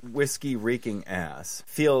presumably whiskey-reeking ass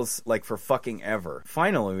feels like for fucking ever.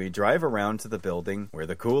 Finally, we drive around to the building where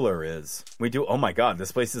the cooler is. We do... Oh my god,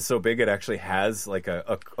 this place is so big it actually has like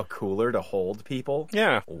a cooler to hold people?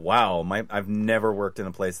 Yeah. Wow, I've never worked in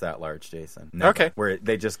a place that large, Jason. Never. Okay. Where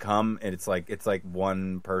they just come and it's like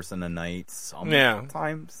one person a night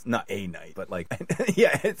sometimes. Not a night, but like...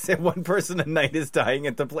 yeah, it's one person a night is dying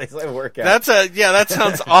at the place I work at. That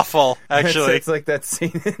sounds awful, actually. It's like that scene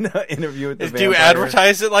in Interview with the Vampire. Do you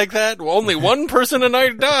advertise it like that? Well, only one person a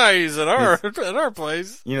night dies at our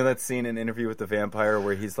place. You know that scene in Interview with the Vampire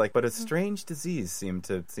where he's like, but a strange disease seems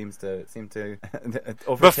to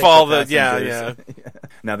befall the yeah.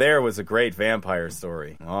 Now there was a great vampire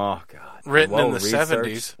story. Oh god. Written in the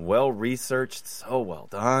 70s. Well researched, so well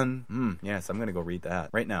done. Yes, I'm gonna go read that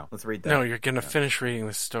right now. Let's read that. No, you're gonna finish reading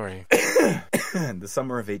this story. The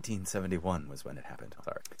summer of 1871 was when it happened.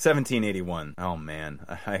 Sorry. 1781. Oh man,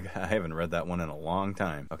 I haven't read that one in a long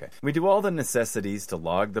time. Okay. We do all the necessities to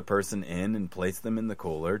log the person in and place them in the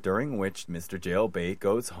cooler, during which Mr. Jailbait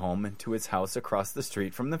goes home and to his house across the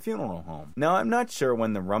street from the funeral home. Now, I'm not sure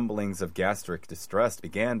when the rumblings of gastric distress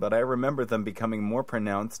began, but I remember them becoming more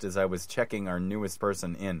pronounced as I was checking our newest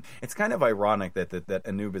person in. It's kind of ironic that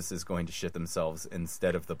Anubis is going to shit themselves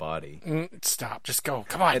instead of the body. Stop. Just go.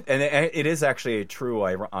 Come on. And it is actually a true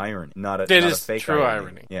irony, not a fake true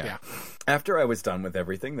irony. Yeah. After I was done with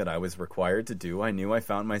everything that I was required to do, I knew I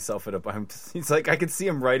found myself at a... He's like, I could see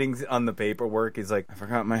him writing on the paperwork. He's like, I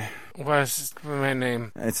forgot my... What's my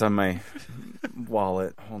name? It's on my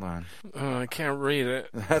wallet. Hold on. I can't read it.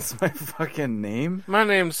 That's my fucking name? My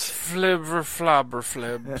name's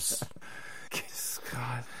Flibber-Flobber-Flibs.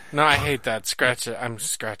 God. No, I hate that. Scratch it. I'm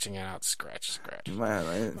scratching it out. Scratch.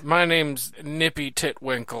 My name's Nippy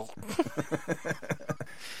Titwinkle.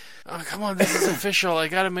 Oh, come on. This is official. I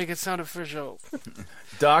gotta make it sound official.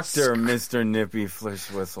 Dr. Mr. Nippy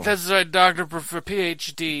Fleshwhistle. That's right, Doctor for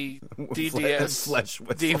PhD, DDS,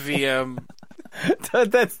 Fleshwhistle. DVM.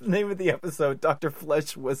 That's the name of the episode, Dr.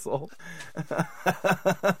 Fleshwhistle.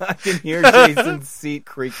 I can hear Jason's seat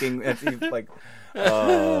creaking as he's like...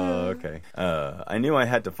 Oh, okay. I knew I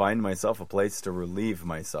had to find myself a place to relieve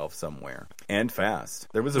myself somewhere. And fast.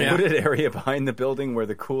 There was a wooded area behind the building where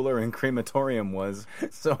the cooler and crematorium was,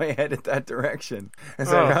 so I headed that direction.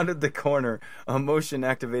 As I rounded the corner, a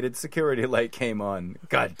motion-activated security light came on.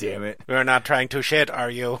 God damn it. You're not trying to shit, are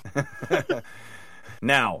you?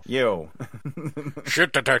 Now, you.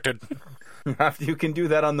 Shit detected. You can do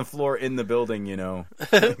that on the floor in the building, you know.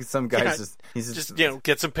 Some guy's just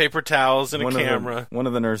get some paper towels and a camera. One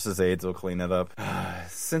of the nurse's aides will clean it up.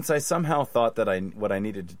 Since I somehow thought that what I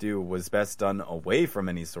needed to do was best done away from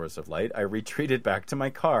any source of light, I retreated back to my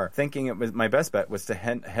car, thinking my best bet was to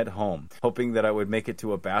head home, hoping that I would make it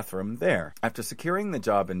to a bathroom there. After securing the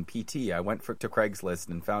job in PT, I went to Craigslist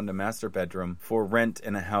and found a master bedroom for rent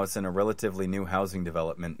in a house in a relatively new housing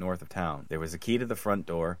development north of town. There was a key to the front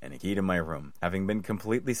door and a key to my room. room. Having been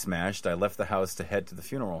completely smashed, I left the house to head to the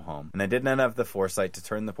funeral home, and I did not have the foresight to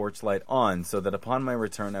turn the porch light on so that upon my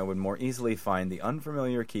return I would more easily find the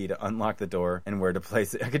unfamiliar key to unlock the door and where to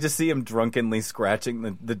place it. I could just see him drunkenly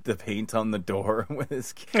scratching the paint on the door with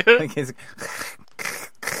his like his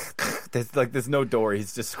there's no door.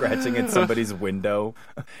 He's just scratching at somebody's window,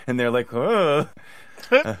 and they're like, "Oh."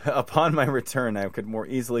 Upon my return, I could more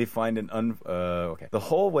easily find The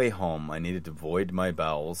whole way home, I needed to void my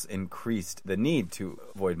bowels increased. The need to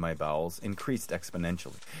avoid my bowels increased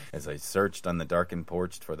exponentially as I searched on the darkened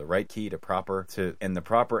porch for the right key and the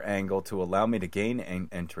proper angle to allow me to gain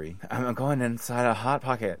entry. I'm going inside a hot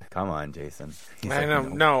pocket. Come on, Jason. I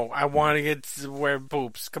don't know. I want to get to where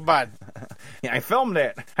boobs. Come on. Yeah, I filmed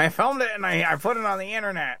it and I put it on the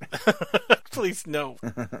internet. Please, no.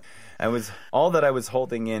 All that I was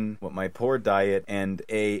holding in, what my poor diet and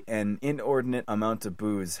an inordinate amount of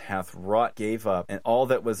booze hath wrought gave up, and all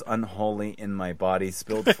that was unholy in my body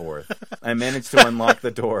spilled forth. I managed to unlock the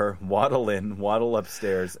door, waddle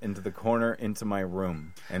upstairs into the corner into my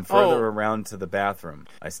room, and further around to the bathroom.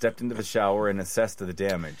 I stepped into the shower and assessed the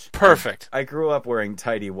damage. Perfect. I grew up wearing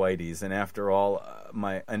tidy whities, and after all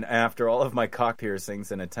of my cock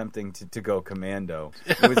piercings and attempting to go commando,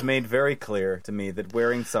 it was made very clear to me that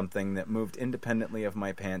wearing something that moved independently of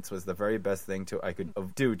my pants was the very best thing I could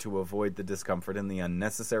do to avoid the discomfort and the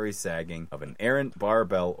unnecessary sagging of an errant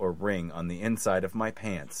barbell or ring on the inside of my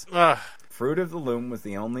pants. Fruit of the Loom was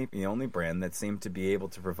the only brand that seemed to be able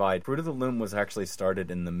to provide. Fruit of the Loom was actually started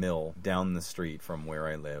in the mill down the street from where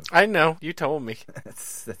I live. I know. You told me.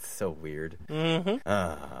 That's so weird.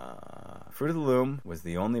 Mm-hmm. Fruit of the Loom was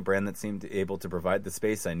the only brand that seemed able to provide the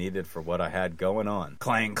space I needed for what I had going on.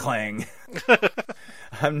 Clang, clang.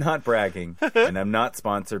 I'm not bragging, and I'm not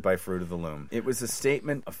sponsored by Fruit of the Loom. It was a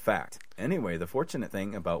statement of fact. Anyway, the fortunate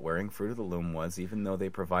thing about wearing Fruit of the Loom was, even though they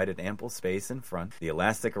provided ample space in front, the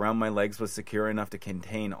elastic around my legs was secure enough to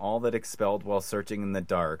contain all that expelled while searching in the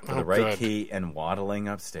dark for the right key and waddling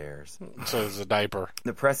upstairs. So it was a diaper.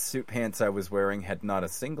 The pressed suit pants I was wearing had not a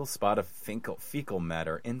single spot of fecal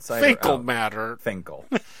matter inside Fecal or out. matter. Fecal.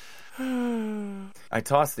 I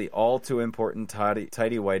tossed the all-too-important tidy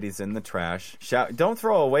whities in the trash. Don't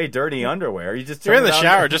throw away dirty underwear. You're in the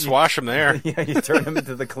shower. Just wash them there. Yeah, you turn them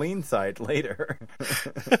into the clean side later.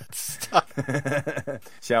 Stop.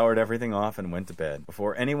 Showered everything off and went to bed.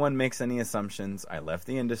 Before anyone makes any assumptions, I left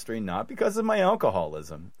the industry not because of my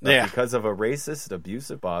alcoholism, but because of a racist,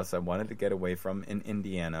 abusive boss I wanted to get away from in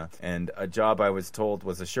Indiana, and a job I was told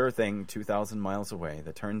was a sure thing 2,000 miles away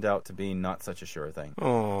that turned out to be not such a sure thing.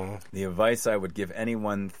 Oh. The advice I would give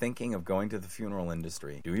anyone thinking of going to the funeral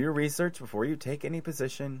industry: do your research before you take any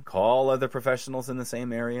position. Call other professionals in the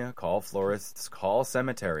same area. Call florists. Call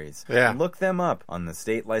cemeteries. Yeah. Look them up on the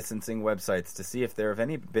state licensing websites to see if there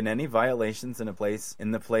have been any violations in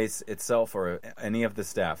the place itself or any of the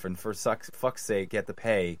staff. And for fuck's sake, get the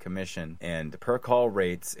pay, commission, and per call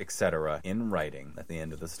rates, etc. in writing at the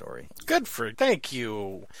end of the story. Good for thank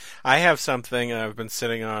you. I have something I've been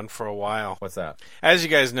sitting on for a while. What's that? As you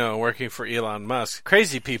guys know, working for Elon Musk,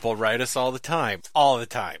 crazy people write us all the time. All the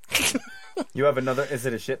time. You have another... Is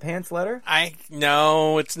it a shit pants letter?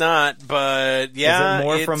 No, it's not, but yeah. Is it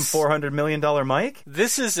more from $400 million Mike?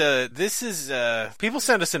 This is people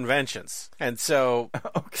send us inventions. And so...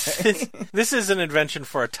 Okay. This is an invention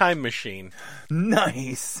for a time machine.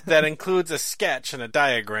 Nice. That includes a sketch and a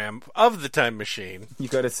diagram of the time machine. You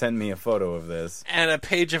gotta send me a photo of this. And a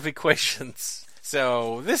page of equations.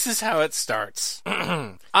 So, this is how it starts.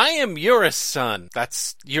 I am Urus' son.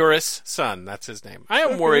 That's Urus' son. That's his name. I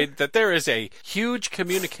am worried that there is a huge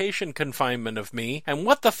communication confinement of me and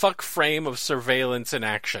what the fuck frame of surveillance in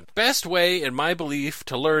action. Best way, in my belief,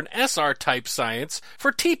 to learn SR-type science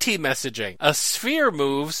for TT messaging. A sphere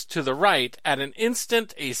moves to the right at an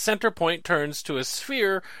instant a center point turns to a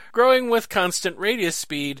sphere growing with constant radius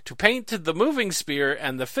speed to paint to the moving sphere,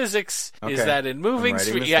 and the physics is that in moving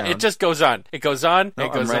sphere... Yeah, it just goes on. It goes on. No,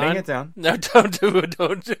 it goes I'm writing on. it down. No, don't do it.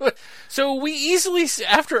 Don't do it. So we easily,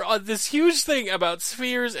 after this huge thing about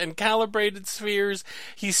spheres and calibrated spheres,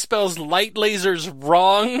 he spells light lasers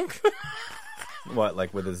wrong. What,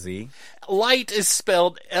 like with a Z? Light is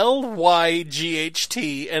spelled Lyght,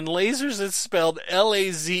 and lasers is spelled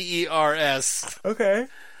Lazers. Okay.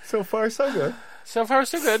 So far, so good. So far,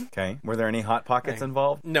 so good. Okay. Were there any Hot Pockets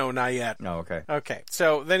involved? No, not yet. No, okay. Okay.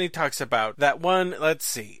 So then he talks about that one, let's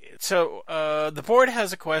see. So the board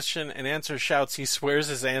has a question, and answer shouts he swears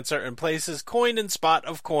his answer and places coin and spot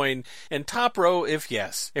of coin in top row if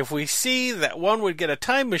yes. If we see that one would get a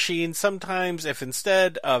time machine, sometimes if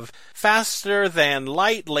instead of faster than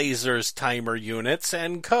light lasers timer units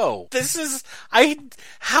and co. This is...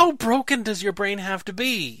 How broken does your brain have to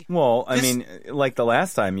be? Well, I mean, like the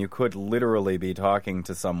last time, you could literally be talking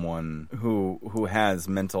to someone who has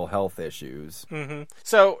mental health issues. Mm-hmm.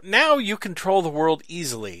 So now you control the world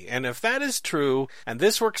easily, and if that is true, and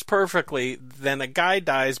this works perfectly, then a guy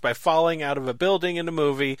dies by falling out of a building in a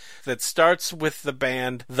movie that starts with the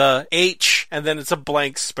band The H, and then it's a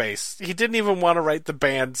blank space. He didn't even want to write the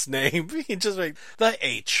band's name. He just wrote The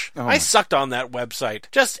H. I sucked on that website.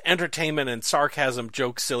 Just entertainment and sarcasm,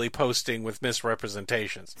 joke, silly posting with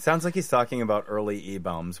misrepresentations. Sounds like he's talking about early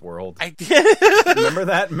E-Bombs world. I did. Remember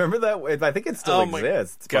that? I think it still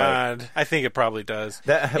exists. God, I think it probably does.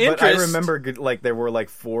 But I remember like there were like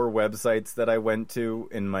 4 websites that I went to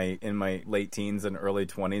in my late teens and early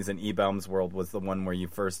 20s, and E-Bombs World was the one where you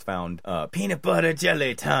first found peanut butter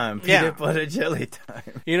jelly time. Peanut butter jelly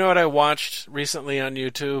time. You know what I watched recently on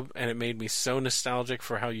YouTube, and it made me so nostalgic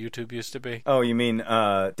for how YouTube used to be? Oh, you mean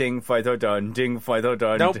ding fido dun, ding fido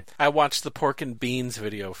dun. Nope. I watched the pork and beans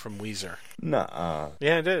video from Weezer. Nuh-uh.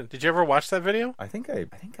 Yeah, I did. Did you ever watch that video? I think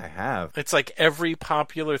I have. It's like every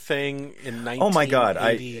popular thing in 1980. Oh my God!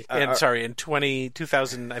 In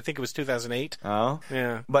 2000, I think it was 2008. Oh,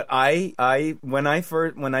 yeah. But when I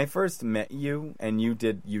first met you and you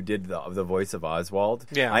did the voice of Oswald.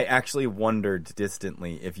 Yeah. I actually wondered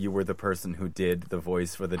distantly if you were the person who did the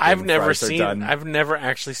voice for the. I've never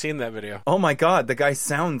actually seen that video. Oh my God! The guy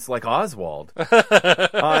sounds like Oswald.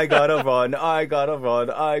 I gotta run. I gotta run.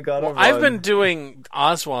 I gotta run. I've been doing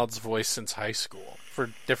Oswald's voice since high school for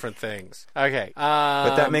different things. Okay.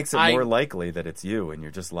 But that makes it more likely that it's you and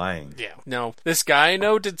you're just lying. Yeah. No. This guy I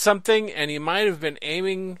know did something, and he might have been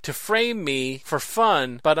aiming to frame me for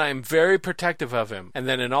fun, but I'm very protective of him. And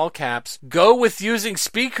then in all caps, go with using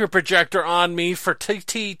speaker projector on me for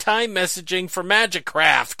TT time messaging for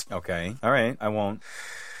Magicraft. Okay. All right. I won't.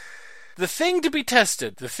 The thing to be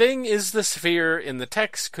tested. The thing is the sphere. In the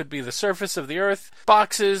text could be the surface of the Earth.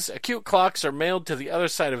 Boxes, acute clocks are mailed to the other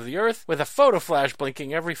side of the Earth with a photo flash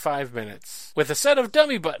blinking every 5 minutes. With a set of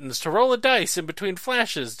dummy buttons to roll a dice in between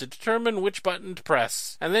flashes to determine which button to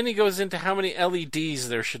press. And then he goes into how many LEDs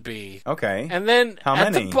there should be. Okay. And then how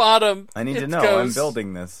at many? The bottom, I need to know. I'm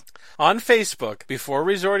building this. On Facebook, before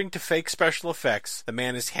resorting to fake special effects, the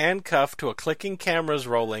man is handcuffed to a clicking cameras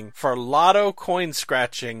rolling for lotto coin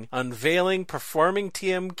scratching, unveiling, performing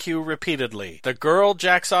TMQ repeatedly. The girl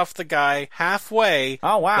jacks off the guy halfway.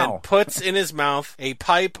 Oh, wow. Then puts in his mouth a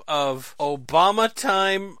pipe of Obama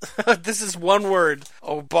time. This is one word.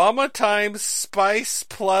 Obama time spice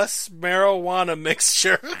plus marijuana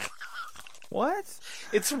mixture. What?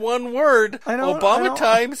 It's one word. Obama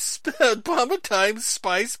time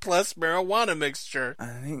spice plus marijuana mixture. I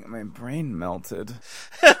think my brain melted.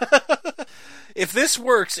 If this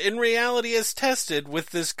works in reality as tested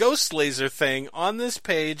with this ghost laser thing on this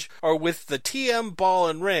page or with the TM ball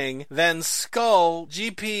and ring, then Skull,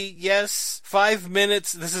 GP, yes, 5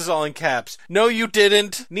 minutes, this is all in caps. No, you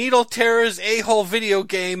didn't. Needle Terror's a-hole video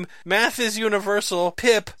game, Math is Universal,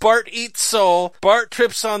 Pip, Bart eats soul, Bart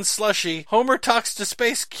trips on slushy, Homer talks to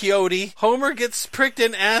Space Coyote, Homer gets pricked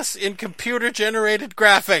in ass in computer-generated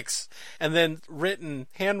graphics. And then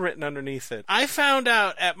handwritten underneath it. I found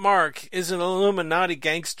out at Mark is an Illuminati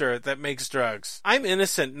gangster that makes drugs. I'm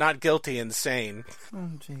innocent, not guilty, and sane.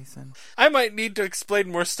 Oh, Jason. I might need to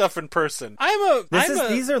explain more stuff in person.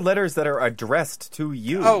 These are letters that are addressed to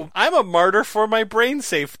you. Oh, I'm a martyr for my brain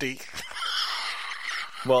safety.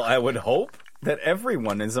 Well, I would hope that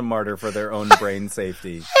everyone is a martyr for their own brain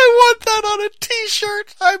safety. I want that on a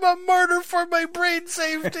t-shirt. I'm a martyr for my brain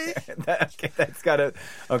safety. That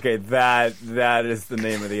is the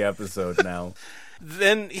name of the episode now.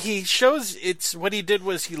 Then he shows what he did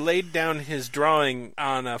was he laid down his drawing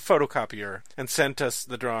on a photocopier and sent us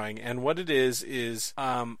the drawing. And what it is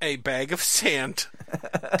a bag of sand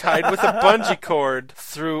tied with a bungee cord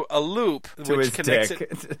through a loop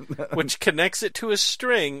which connects it to a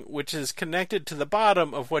string, which is connected to the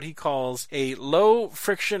bottom of what he calls a low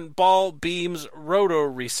friction ball beams roto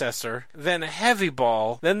recessor, then a heavy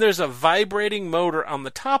ball, then there's a vibrating motor on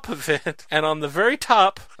the top of it, and on the very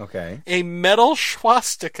top, a metal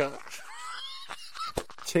swastika.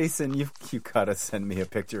 Jason, you gotta send me a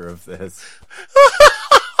picture of this.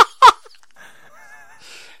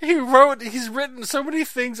 He's written so many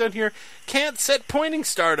things on here. Can't set pointing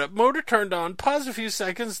startup. Motor turned on. Pause a few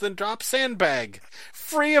seconds, then drop sandbag.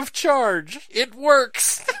 Free of charge. It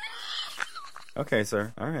works. Okay,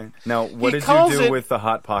 sir. All right. Now, what He did you calls do it- with the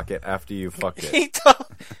Hot Pocket after you fucked it?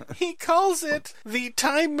 He calls it the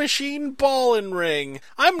Time Machine Ball and Ring.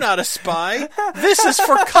 I'm not a spy. This is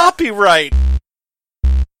for copyright.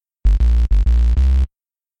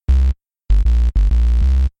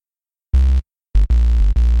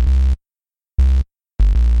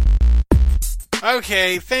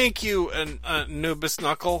 Okay, thank you, Anubis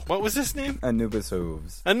Knuckle. What was his name? Anubis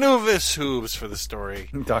Hooves. Anubis Hooves for the story.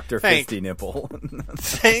 Dr. Thank- Fisty Nipple.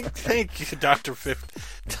 Thank you, Dr.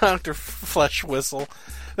 Fleshwhistle.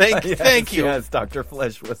 Thank you. Yes, Dr.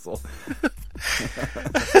 Fleshwhistle.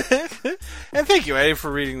 And thank you, Eddie,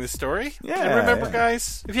 for reading the story. Yeah, And remember, yeah.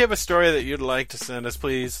 guys, if you have a story that you'd like to send us,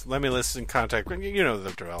 please let me listen. Contact. You know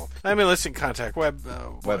the drill. Let me listen. Contact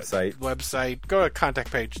website. Go to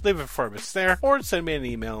contact page. Leave it for us there, or send me an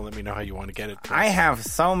email and let me know how you want to get it. To I us. have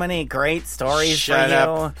so many great stories Shut for you.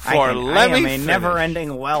 up. I For am Lemme a Finish.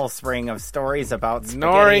 never-ending wellspring of stories about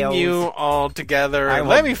ignoring SpaghettiOs. you all together. I will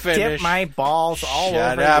Let me finish. dip my balls all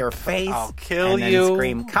Shut over up. your face. I'll kill and then you.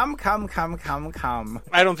 Scream, come, come, come, come, come.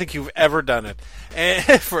 I don't think you've ever done it. And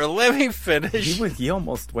for Let Me Finish. He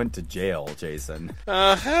almost went to jail, Jason.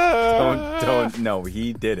 Uh-huh. Don't. No,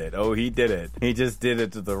 he did it. Oh, he did it. He just did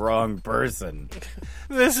it to the wrong person.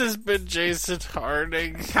 This has been Jason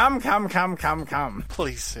Harding. Come, come, come, come, come.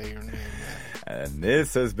 Please say your name. And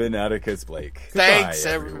this has been Atticus Blake. Thanks,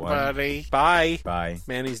 Goodbye, everyone. everybody. Bye. Bye.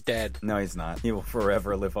 Man, he's dead. No, he's not. He will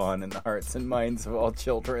forever live on in the hearts and minds of all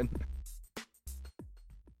children.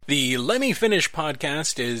 The Lemme Finish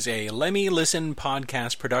podcast is a Lemme Listen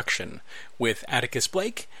podcast production with Atticus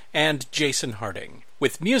Blake and Jason Harding,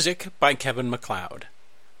 with music by Kevin MacLeod.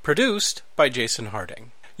 Produced by Jason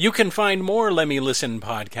Harding. You can find more Lemme Listen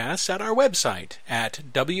podcasts at our website at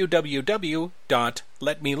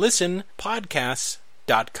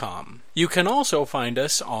www.letmelistenpodcasts.com. You can also find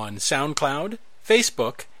us on SoundCloud,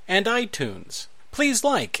 Facebook, and iTunes. Please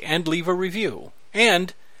like and leave a review.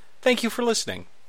 And thank you for listening.